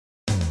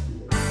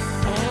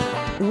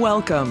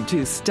Welcome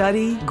to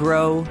Study,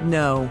 Grow,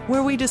 Know,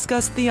 where we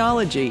discuss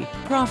theology,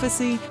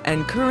 prophecy,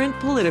 and current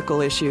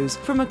political issues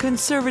from a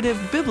conservative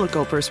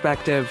biblical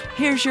perspective.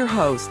 Here's your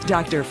host,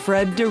 Dr.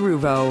 Fred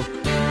DeRuvo.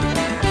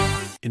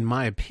 In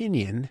my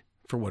opinion,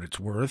 for what it's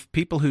worth,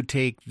 people who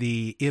take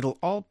the "it'll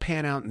all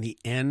pan out in the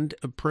end"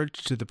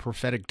 approach to the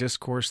prophetic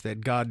discourse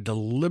that God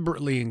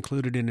deliberately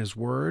included in His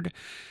Word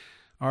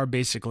are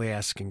basically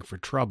asking for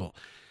trouble.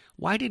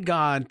 Why did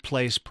God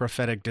place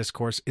prophetic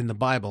discourse in the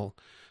Bible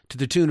to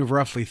the tune of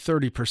roughly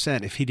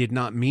 30% if He did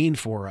not mean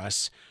for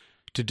us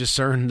to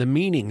discern the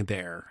meaning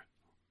there?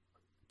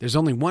 There's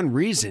only one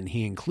reason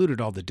He included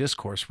all the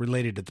discourse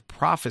related to the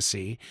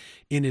prophecy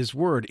in His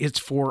Word. It's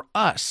for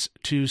us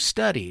to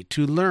study,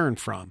 to learn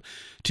from,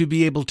 to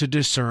be able to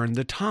discern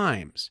the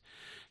times.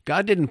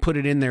 God didn't put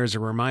it in there as a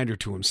reminder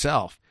to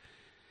Himself.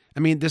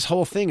 I mean, this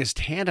whole thing is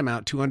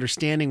tantamount to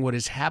understanding what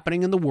is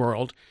happening in the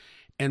world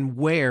and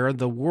where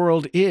the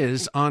world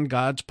is on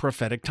God's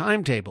prophetic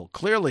timetable.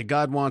 Clearly,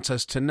 God wants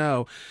us to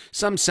know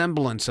some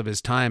semblance of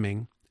His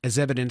timing, as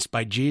evidenced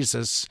by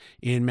Jesus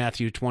in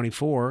Matthew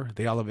 24,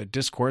 the Olivet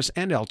Discourse,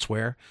 and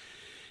elsewhere.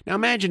 Now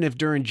imagine if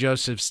during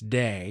Joseph's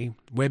day,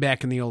 way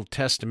back in the Old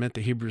Testament,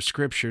 the Hebrew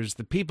Scriptures,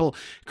 the people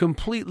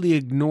completely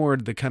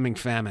ignored the coming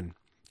famine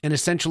and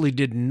essentially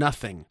did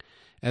nothing,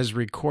 as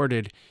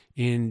recorded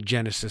in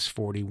Genesis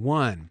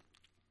 41.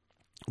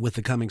 With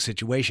the coming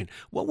situation.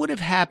 What would have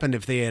happened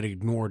if they had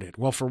ignored it?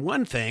 Well, for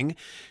one thing,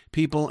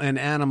 people and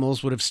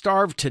animals would have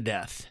starved to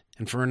death.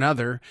 And for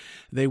another,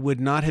 they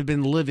would not have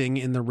been living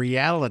in the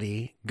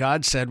reality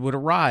God said would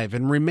arrive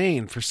and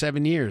remain for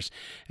 7 years.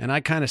 And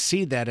I kind of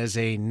see that as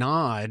a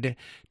nod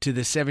to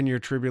the 7-year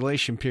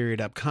tribulation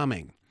period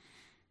upcoming.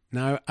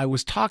 Now, I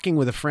was talking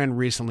with a friend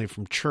recently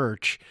from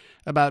church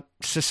about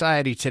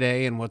society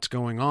today and what's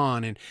going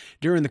on, and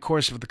during the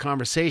course of the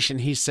conversation,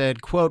 he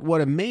said, quote,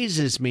 "What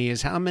amazes me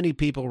is how many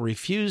people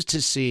refuse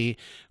to see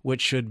what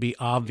should be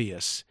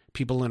obvious.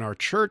 People in our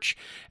church,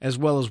 as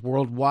well as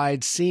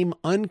worldwide, seem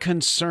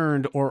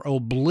unconcerned or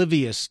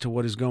oblivious to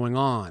what is going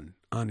on,"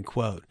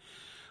 unquote.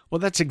 Well,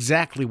 that's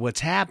exactly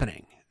what's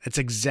happening. That's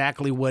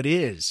exactly what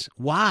is.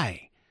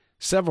 Why?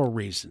 Several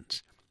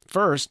reasons.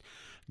 First,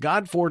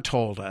 God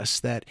foretold us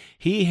that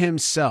He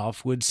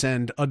Himself would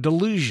send a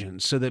delusion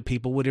so that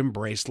people would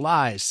embrace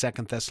lies,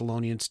 2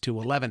 Thessalonians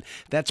 2:11.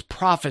 That's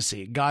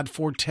prophecy. God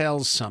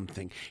foretells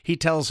something. He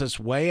tells us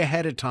way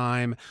ahead of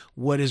time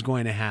what is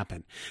going to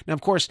happen. Now,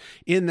 of course,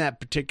 in that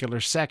particular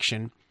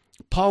section,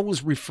 Paul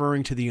was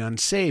referring to the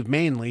unsaved,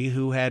 mainly,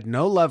 who had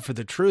no love for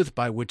the truth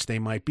by which they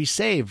might be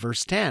saved.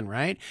 Verse 10,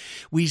 right?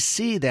 We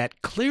see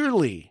that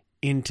clearly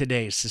in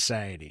today's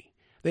society.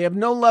 They have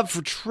no love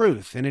for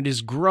truth, and it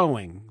is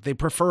growing. They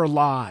prefer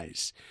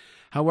lies.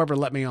 However,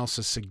 let me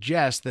also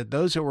suggest that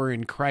those who are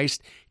in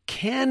Christ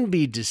can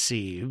be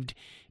deceived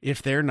if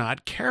they're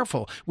not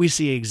careful. We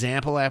see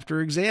example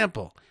after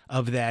example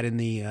of that in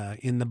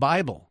the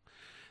Bible.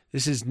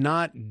 This is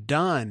not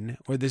done,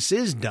 or this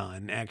is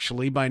done,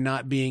 actually, by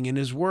not being in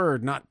His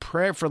Word, not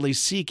prayerfully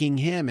seeking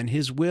Him and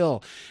His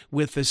will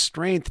with the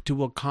strength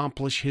to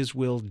accomplish His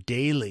will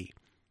daily.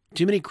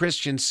 Too many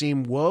Christians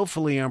seem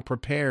woefully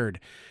unprepared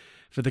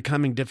for the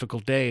coming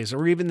difficult days,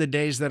 or even the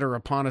days that are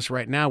upon us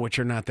right now, which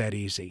are not that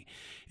easy.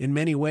 In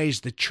many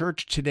ways, the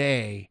church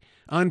today,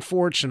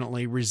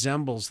 unfortunately,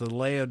 resembles the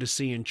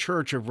Laodicean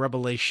church of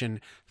Revelation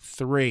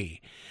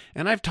 3.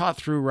 And I've taught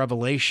through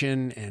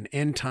Revelation and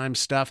end-time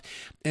stuff,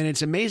 and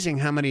it's amazing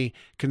how many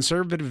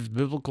conservative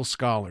biblical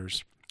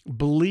scholars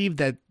believe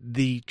that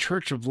the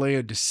church of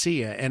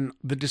Laodicea and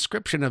the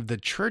description of the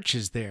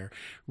churches there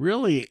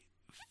really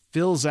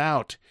fills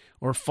out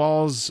or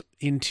falls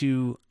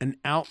into an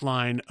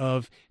outline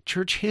of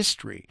church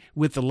history,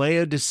 with the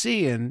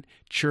Laodicean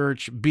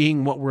church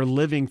being what we're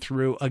living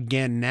through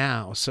again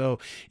now. So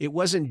it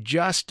wasn't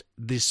just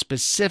the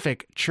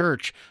specific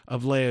church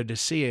of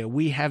Laodicea.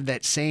 We have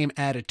that same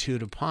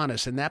attitude upon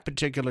us, and that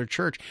particular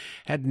church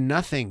had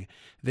nothing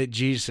that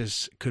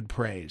Jesus could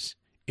praise.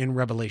 In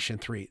Revelation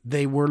 3.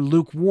 They were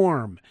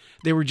lukewarm.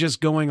 They were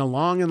just going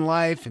along in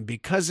life, and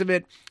because of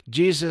it,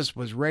 Jesus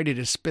was ready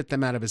to spit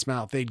them out of His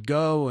mouth. They'd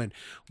go and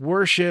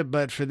worship,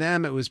 but for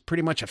them, it was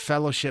pretty much a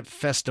fellowship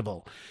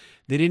festival.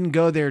 They didn't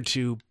go there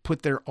to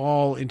put their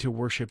all into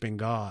worshiping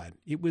God.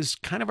 It was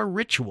kind of a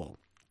ritual.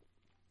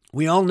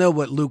 We all know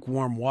what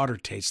lukewarm water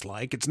tastes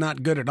like. It's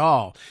not good at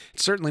all.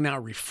 It's certainly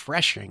not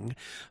refreshing.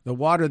 The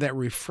water that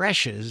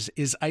refreshes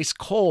is ice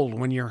cold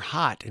when you're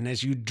hot, and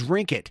as you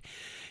drink it,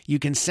 you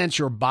can sense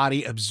your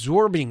body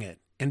absorbing it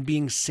and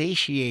being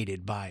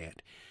satiated by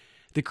it.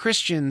 The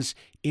Christians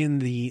in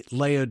the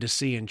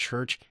Laodicean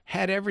church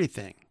had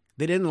everything.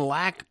 They didn't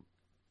lack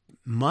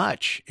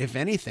much, if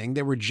anything.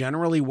 They were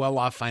generally well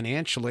off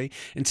financially,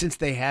 and since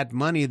they had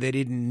money, they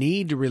didn't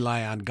need to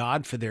rely on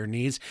God for their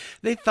needs.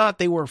 They thought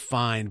they were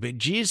fine, but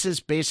Jesus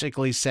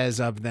basically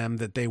says of them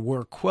that they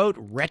were, quote,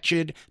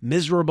 wretched,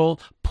 miserable,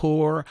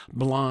 poor,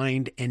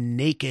 blind, and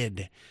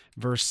naked.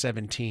 Verse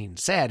 17.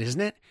 Sad,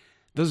 isn't it?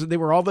 They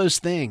were all those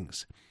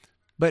things.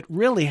 But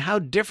really, how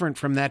different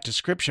from that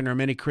description are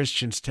many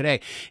Christians today?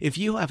 If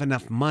you have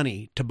enough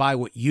money to buy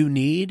what you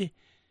need,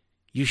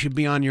 you should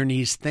be on your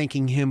knees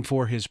thanking him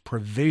for his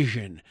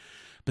provision.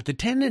 But the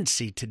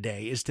tendency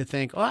today is to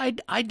think, oh,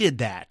 I did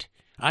that.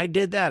 I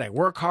did that. I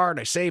work hard.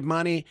 I save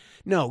money.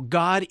 No,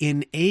 God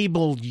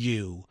enabled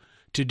you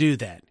to do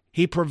that.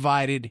 He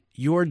provided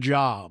your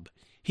job.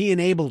 He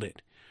enabled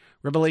it.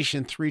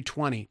 Revelation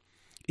 3:20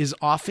 is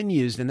often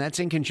used, and that's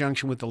in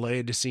conjunction with the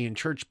Laodicean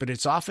church, but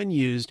it's often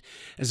used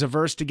as a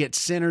verse to get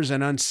sinners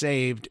and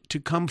unsaved to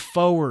come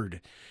forward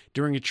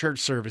during a church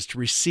service to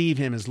receive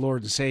him as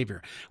Lord and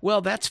Savior.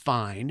 Well, that's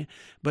fine,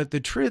 but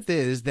the truth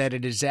is that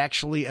it is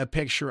actually a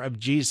picture of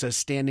Jesus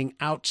standing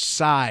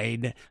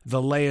outside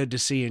the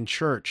Laodicean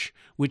church,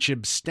 which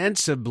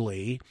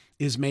ostensibly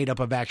is made up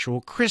of actual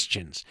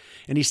Christians.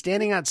 And he's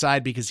standing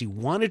outside because he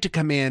wanted to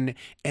come in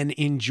and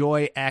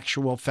enjoy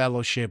actual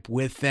fellowship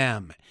with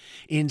them.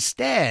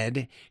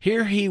 Instead,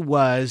 here he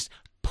was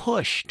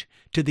pushed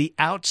to the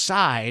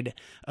outside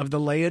of the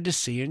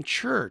Laodicean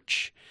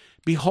church.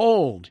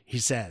 Behold, he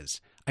says,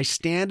 I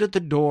stand at the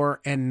door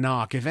and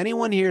knock. If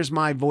anyone hears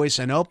my voice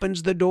and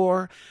opens the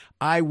door,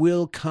 I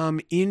will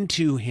come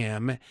into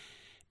him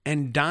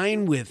and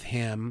dine with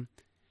him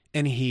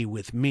and he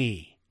with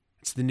me.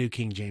 It's the New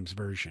King James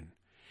Version.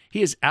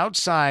 He is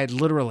outside,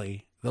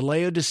 literally, the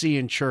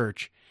Laodicean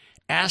church,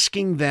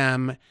 asking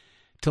them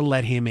to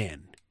let him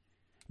in.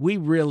 We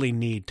really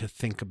need to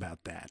think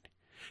about that.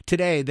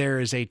 Today, there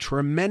is a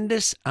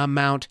tremendous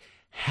amount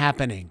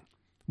happening.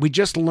 We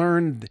just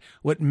learned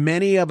what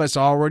many of us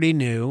already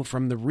knew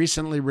from the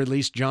recently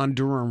released John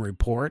Durham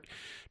report.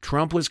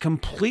 Trump was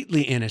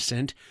completely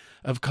innocent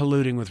of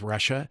colluding with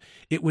Russia.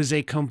 It was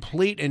a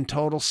complete and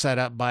total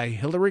setup by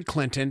Hillary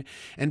Clinton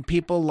and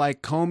people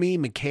like Comey,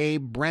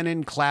 McCabe,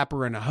 Brennan,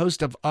 Clapper, and a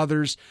host of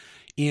others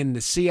in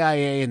the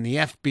CIA and the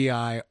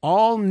FBI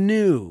all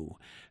knew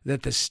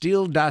that the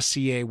Steele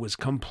dossier was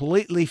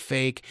completely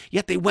fake,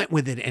 yet they went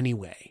with it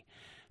anyway.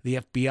 The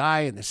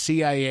FBI and the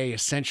CIA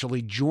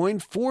essentially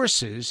joined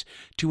forces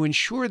to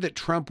ensure that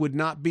Trump would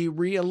not be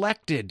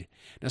reelected.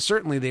 Now,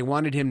 certainly they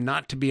wanted him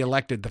not to be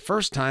elected the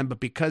first time, but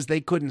because they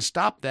couldn't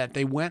stop that,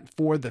 they went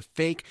for the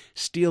fake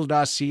Steele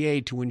dossier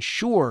to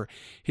ensure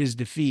his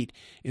defeat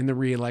in the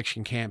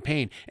reelection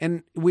campaign.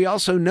 And we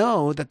also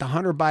know that the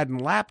Hunter Biden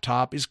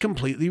laptop is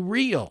completely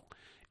real.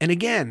 And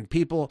again,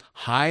 people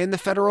high in the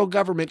federal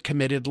government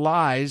committed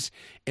lies.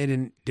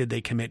 And did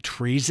they commit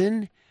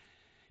treason?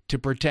 To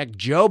protect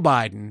Joe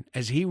Biden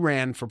as he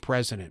ran for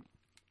president.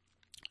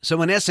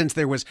 So in essence,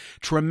 there was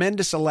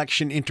tremendous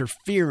election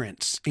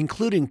interference,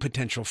 including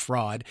potential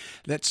fraud,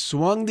 that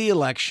swung the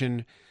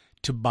election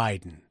to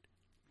Biden.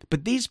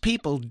 But these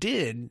people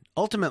did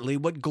ultimately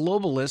what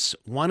globalists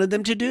wanted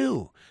them to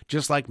do,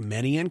 just like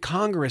many in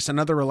Congress and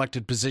other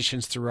elected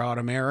positions throughout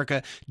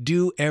America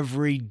do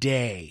every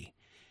day.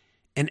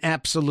 And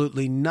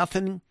absolutely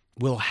nothing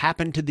will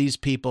happen to these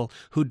people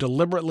who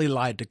deliberately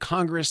lied to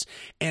Congress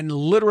and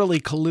literally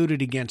colluded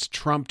against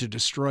Trump to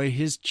destroy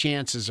his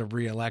chances of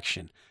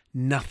reelection.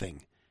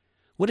 Nothing.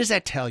 What does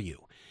that tell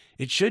you?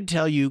 It should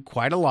tell you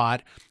quite a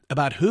lot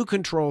about who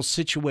controls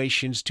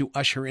situations to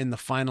usher in the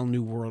final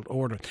New World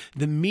Order.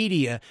 The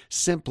media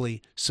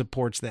simply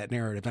supports that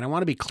narrative. And I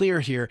want to be clear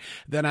here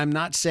that I'm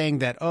not saying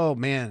that, oh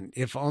man,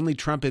 if only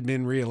Trump had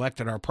been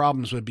reelected, our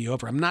problems would be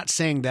over. I'm not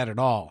saying that at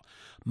all.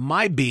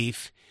 My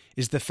beef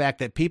is the fact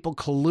that people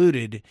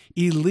colluded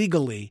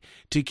illegally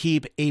to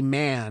keep a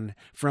man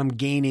from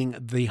gaining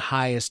the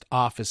highest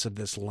office of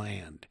this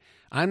land.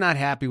 I'm not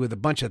happy with a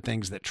bunch of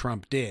things that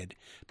Trump did,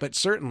 but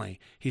certainly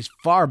he's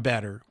far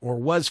better or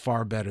was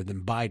far better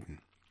than Biden.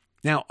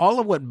 Now, all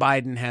of what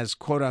Biden has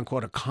quote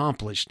unquote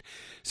accomplished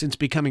since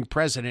becoming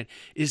president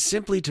is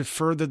simply to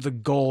further the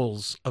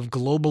goals of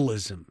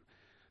globalism.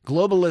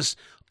 Globalists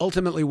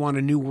ultimately want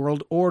a new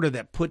world order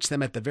that puts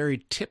them at the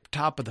very tip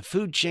top of the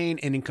food chain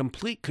and in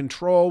complete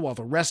control, while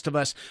the rest of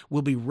us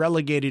will be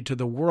relegated to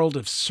the world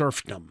of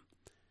serfdom.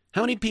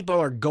 How many people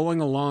are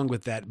going along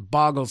with that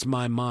boggles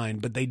my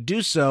mind, but they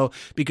do so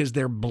because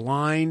they're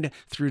blind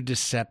through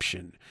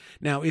deception.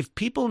 Now, if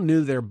people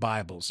knew their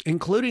Bibles,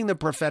 including the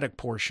prophetic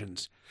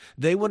portions,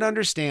 they would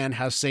understand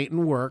how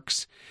Satan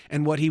works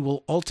and what he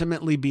will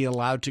ultimately be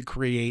allowed to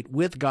create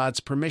with God's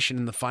permission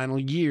in the final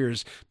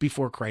years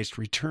before Christ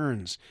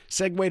returns.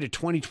 Segue to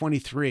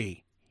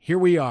 2023. Here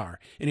we are,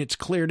 and it's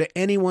clear to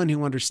anyone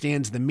who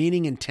understands the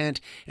meaning, intent,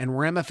 and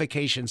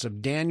ramifications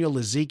of Daniel,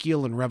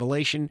 Ezekiel, and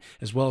Revelation,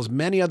 as well as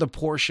many other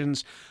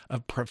portions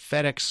of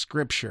prophetic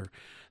scripture,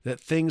 that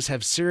things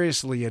have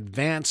seriously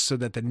advanced so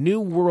that the new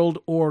world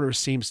order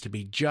seems to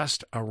be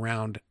just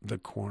around the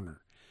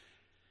corner.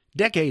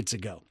 Decades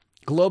ago,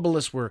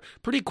 globalists were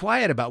pretty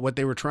quiet about what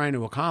they were trying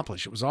to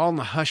accomplish. It was all in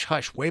the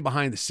hush-hush, way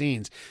behind the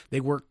scenes. They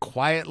worked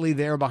quietly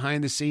there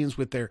behind the scenes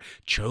with their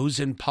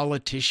chosen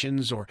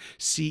politicians or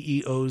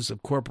CEOs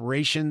of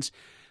corporations.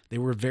 They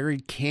were very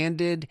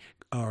candid,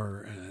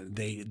 or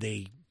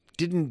they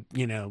didn't,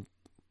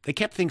 they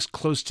kept things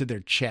close to their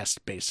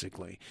chest,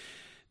 basically.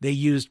 They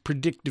used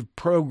predictive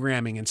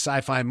programming in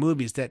sci-fi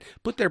movies that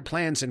put their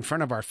plans in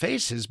front of our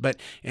faces, but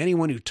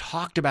anyone who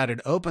talked about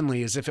it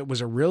openly as if it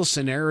was a real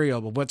scenario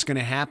of what's going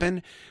to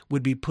happen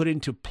would be put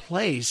into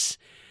place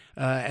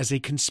as a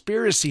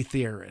conspiracy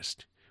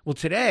theorist. Well,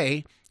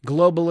 today,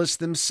 globalists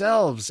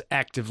themselves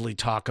actively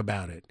talk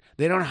about it.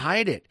 They don't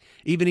hide it,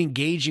 even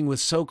engaging with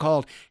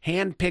so-called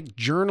hand-picked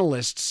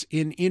journalists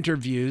in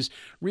interviews,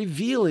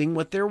 revealing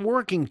what they're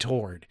working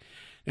toward.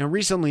 Now,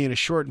 recently in a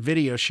short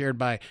video shared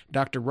by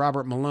Dr.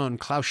 Robert Malone,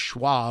 Klaus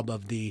Schwab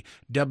of the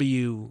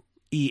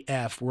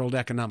WEF, World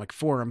Economic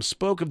Forum,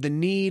 spoke of the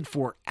need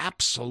for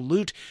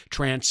absolute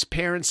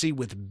transparency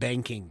with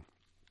banking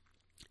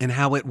and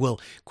how it will,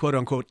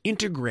 quote-unquote,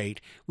 integrate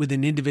with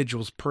an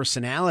individual's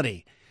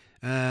personality.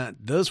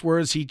 Those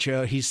words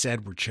he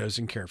said were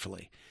chosen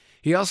carefully.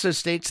 He also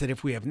states that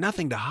if we have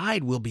nothing to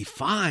hide, we'll be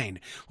fine.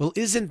 Well,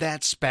 isn't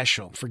that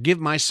special? Forgive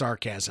my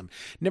sarcasm.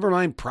 Never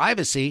mind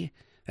privacy.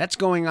 That's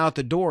going out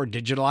the door.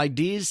 Digital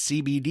IDs,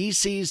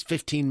 CBDCs,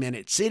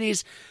 15-minute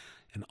cities,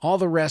 and all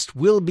the rest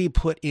will be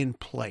put in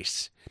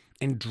place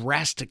and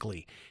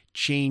drastically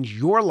change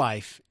your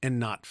life and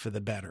not for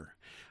the better.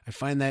 I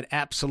find that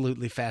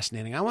absolutely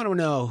fascinating. I want to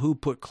know who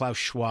put Klaus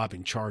Schwab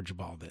in charge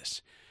of all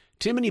this.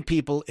 Too many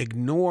people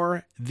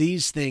ignore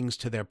these things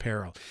to their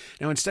peril.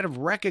 Now, instead of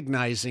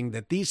recognizing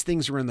that these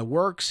things are in the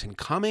works and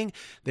coming,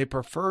 they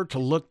prefer to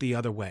look the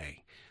other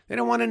way. They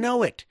don't want to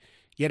know it.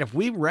 Yet if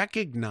we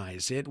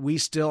recognize it, we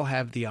still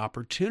have the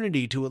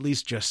opportunity to at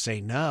least just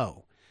say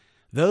no.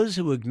 Those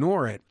who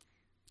ignore it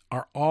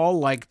are all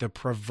like the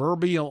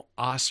proverbial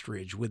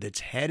ostrich with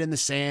its head in the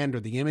sand, or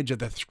the image of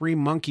the three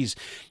monkeys,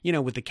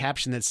 with the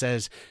caption that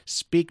says,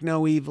 "Speak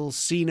no evil,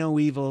 see no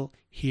evil,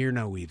 hear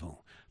no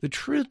evil." The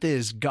truth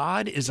is,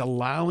 God is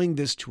allowing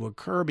this to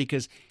occur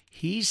because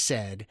he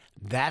said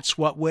that's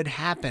what would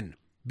happen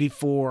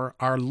before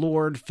our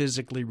Lord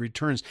physically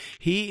returns.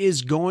 He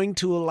is going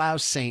to allow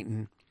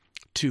Satan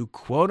to,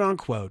 quote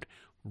unquote,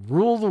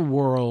 rule the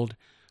world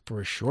for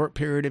a short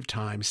period of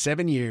time,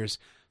 7 years,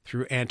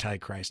 through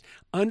Antichrist.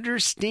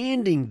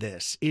 Understanding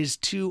this is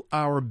to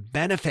our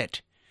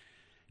benefit.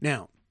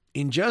 Now,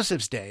 in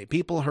Joseph's day,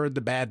 people heard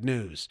the bad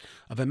news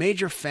of a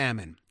major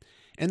famine,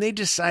 and they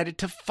decided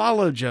to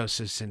follow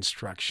Joseph's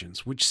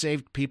instructions, which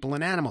saved people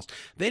and animals.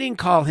 They didn't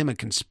call him a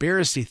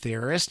conspiracy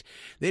theorist.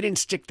 They didn't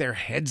stick their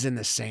heads in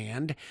the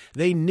sand.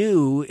 They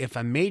knew if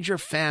a major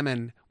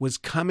famine was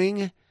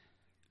coming,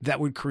 that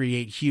would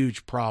create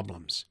huge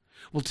problems.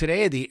 Well,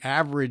 today, the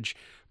average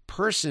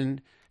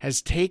person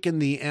has taken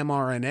the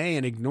mRNA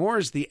and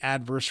ignores the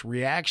adverse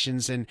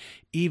reactions and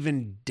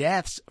even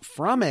deaths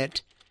from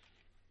it,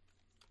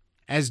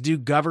 as do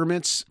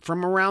governments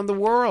from around the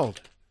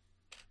world.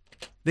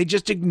 They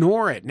just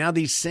ignore it. Now,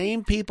 these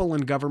same people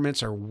in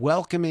governments are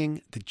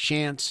welcoming the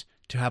chance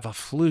to have a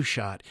flu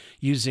shot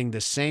using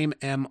the same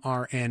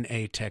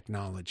mRNA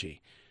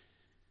technology.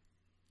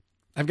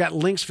 I've got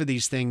links for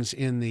these things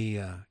in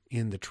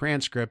the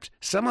transcript.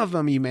 Some of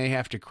them you may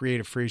have to create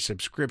a free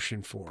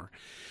subscription for.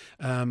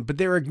 But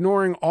they're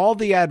ignoring all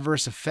the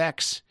adverse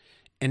effects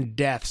and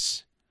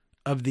deaths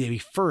of the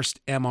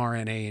first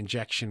mRNA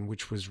injection,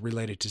 which was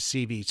related to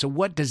CV. So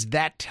what does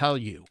that tell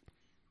you?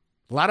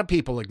 A lot of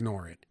people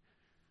ignore it.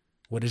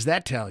 What does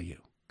that tell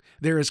you?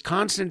 There is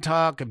constant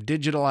talk of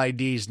digital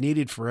IDs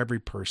needed for every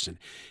person.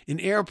 In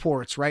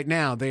airports right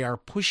now, they are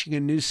pushing a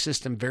new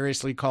system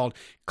variously called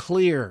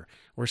Clear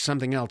or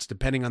something else,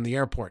 depending on the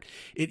airport.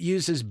 It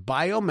uses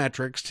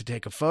biometrics to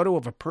take a photo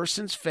of a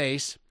person's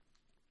face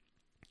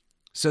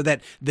so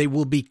that they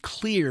will be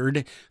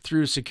cleared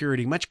through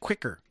security much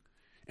quicker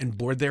and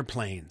board their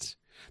planes.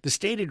 The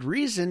stated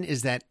reason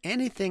is that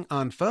anything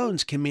on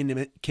phones can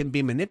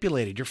be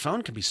manipulated. Your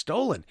phone can be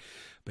stolen,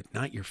 but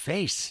not your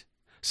face.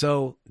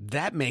 So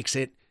that makes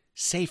it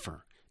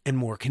safer and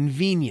more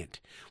convenient.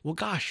 Well,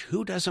 gosh,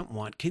 who doesn't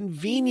want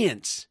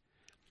convenience?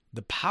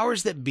 The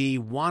powers that be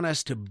want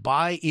us to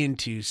buy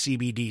into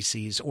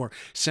CBDCs, or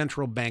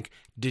central bank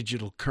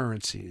digital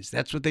currencies.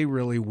 That's what they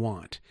really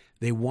want.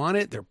 They want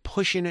it. They're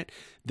pushing it.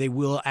 They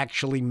will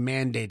actually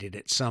mandate it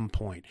at some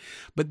point.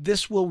 But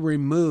this will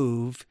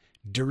remove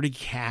dirty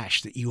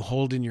cash that you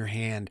hold in your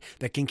hand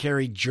that can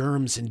carry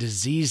germs and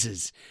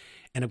diseases.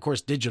 And of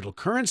course, digital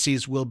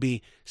currencies will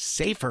be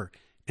safer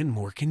and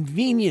more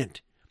convenient.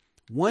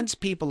 Once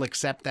people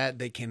accept that,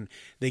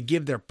 they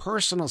give their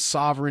personal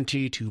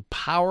sovereignty to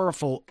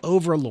powerful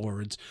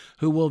overlords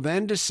who will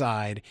then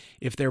decide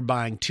if they're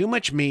buying too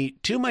much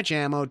meat, too much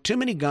ammo, too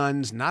many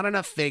guns, not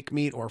enough fake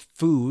meat or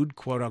food,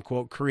 quote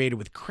unquote, created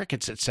with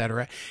crickets,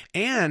 etc.,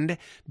 and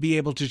be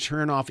able to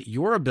turn off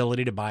your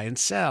ability to buy and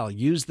sell.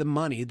 Use the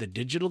money, the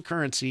digital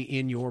currency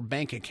in your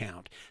bank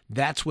account.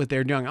 That's what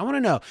they're doing. I want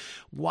to know,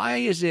 why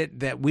is it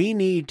that we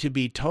need to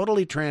be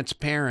totally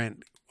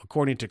transparent,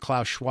 according to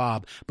Klaus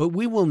Schwab, but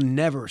we will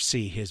never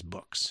see his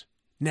books?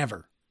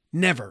 Never.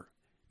 Never.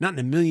 Not in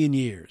a million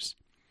years.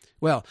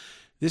 Well,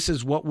 this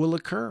is what will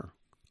occur.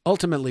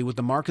 Ultimately, with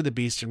the mark of the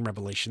beast in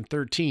Revelation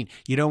 13.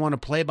 You don't want to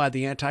play by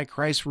the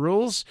Antichrist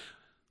rules?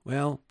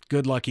 Well,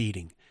 good luck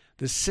eating.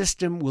 The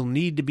system will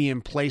need to be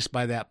in place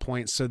by that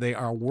point, so they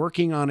are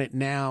working on it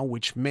now,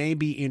 which may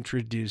be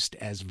introduced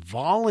as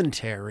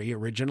voluntary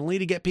originally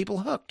to get people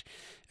hooked.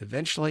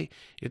 Eventually,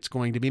 it's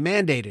going to be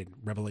mandated,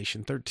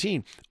 Revelation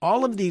 13.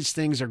 All of these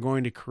things are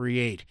going to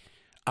create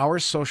our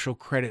social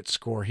credit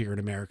score here in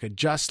America,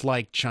 just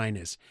like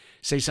China's.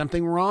 Say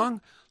something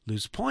wrong,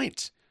 lose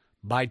points.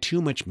 Buy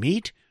too much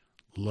meat,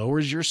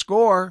 lowers your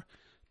score.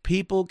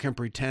 People can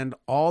pretend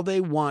all they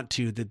want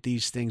to that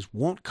these things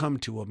won't come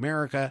to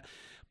America,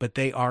 but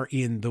they are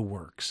in the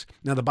works.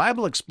 Now, the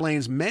Bible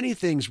explains many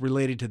things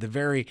related to the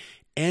very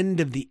end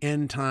of the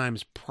end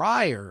times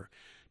prior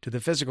to the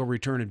physical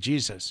return of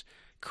Jesus.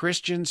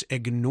 Christians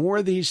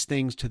ignore these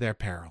things to their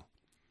peril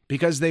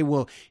because they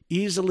will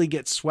easily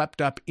get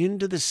swept up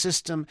into the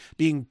system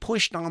being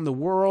pushed on the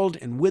world,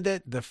 and with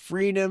it, the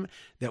freedom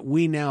that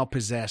we now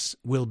possess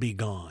will be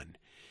gone.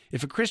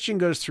 If a Christian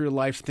goes through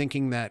life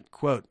thinking that,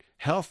 quote,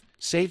 health,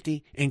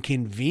 safety, and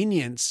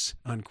convenience,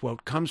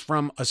 unquote, comes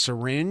from a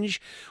syringe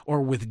or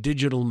with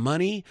digital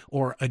money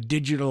or a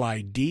digital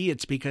ID,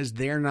 it's because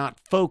they're not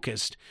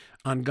focused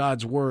on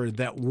God's word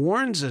that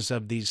warns us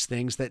of these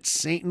things that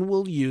Satan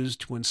will use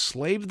to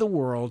enslave the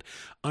world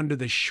under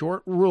the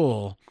short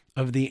rule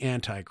of the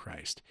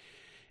Antichrist.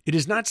 It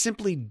is not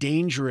simply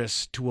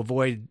dangerous to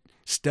avoid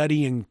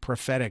studying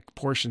prophetic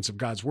portions of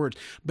God's words,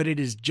 but it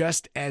is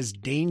just as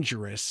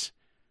dangerous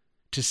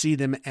to see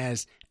them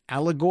as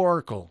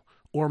allegorical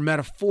or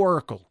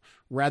metaphorical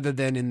rather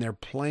than in their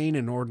plain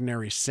and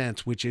ordinary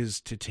sense, which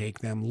is to take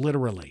them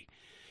literally.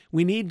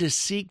 We need to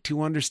seek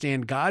to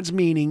understand God's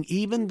meaning,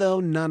 even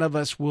though none of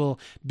us will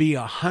be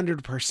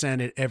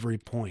 100% at every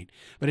point.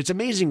 But it's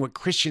amazing what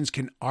Christians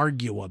can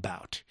argue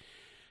about.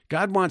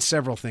 God wants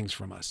several things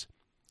from us.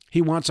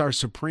 He wants our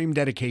supreme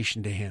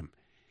dedication to Him.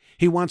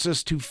 He wants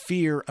us to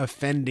fear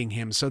offending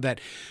Him so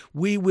that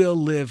we will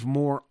live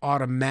more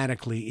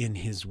automatically in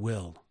His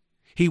will.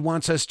 He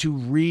wants us to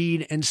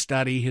read and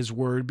study His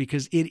word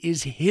because it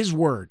is His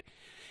word.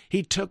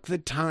 He took the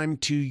time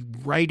to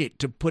write it,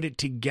 to put it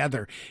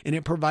together, and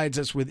it provides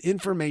us with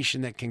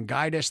information that can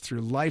guide us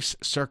through life's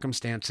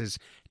circumstances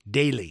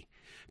daily.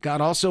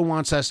 God also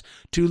wants us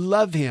to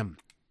love Him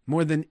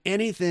more than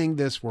anything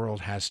this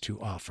world has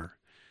to offer.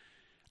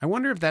 I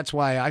wonder if that's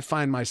why I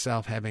find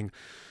myself having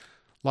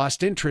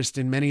lost interest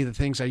in many of the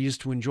things I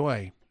used to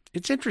enjoy.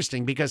 It's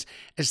interesting because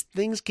as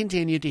things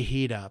continue to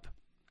heat up,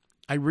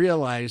 I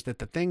realize that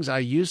the things I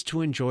used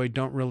to enjoy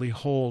don't really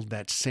hold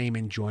that same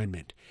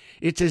enjoyment.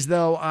 It's as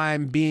though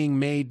I'm being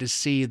made to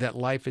see that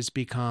life has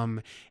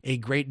become a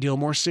great deal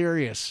more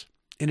serious.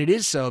 And it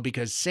is so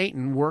because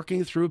Satan,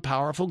 working through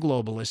powerful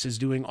globalists, is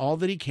doing all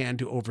that he can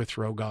to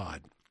overthrow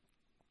God.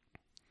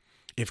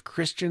 If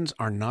Christians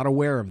are not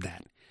aware of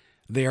that,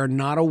 they are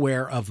not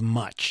aware of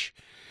much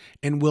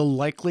and will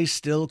likely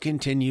still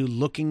continue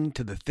looking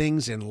to the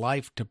things in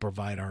life to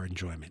provide our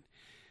enjoyment.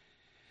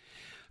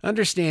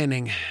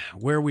 Understanding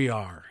where we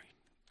are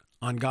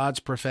on God's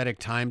prophetic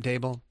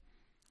timetable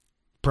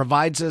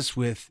provides us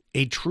with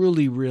a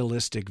truly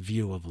realistic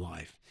view of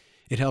life.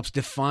 It helps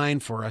define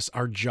for us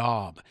our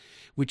job,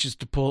 which is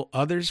to pull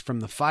others from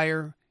the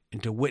fire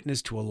and to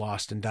witness to a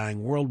lost and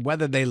dying world,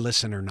 whether they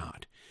listen or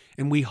not.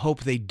 And we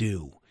hope they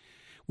do.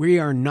 We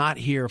are not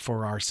here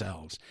for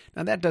ourselves.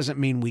 Now, that doesn't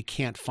mean we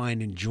can't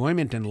find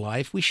enjoyment in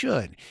life. We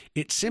should.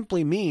 It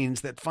simply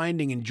means that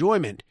finding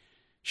enjoyment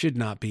should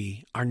not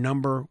be our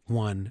number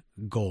one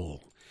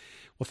goal.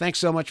 Well, thanks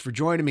so much for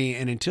joining me.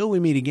 And until we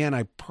meet again,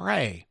 I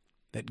pray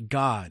that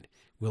God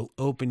will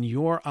open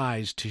your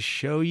eyes to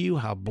show you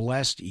how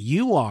blessed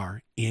you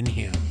are in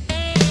Him.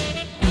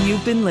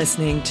 You've been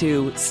listening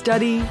to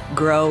Study,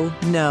 Grow,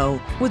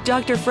 Know with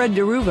Dr. Fred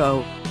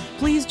DeRuvo.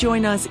 Please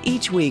join us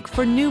each week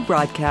for new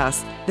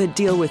broadcasts that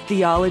deal with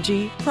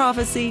theology,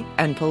 prophecy,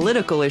 and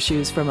political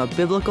issues from a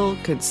biblical,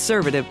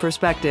 conservative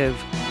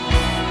perspective.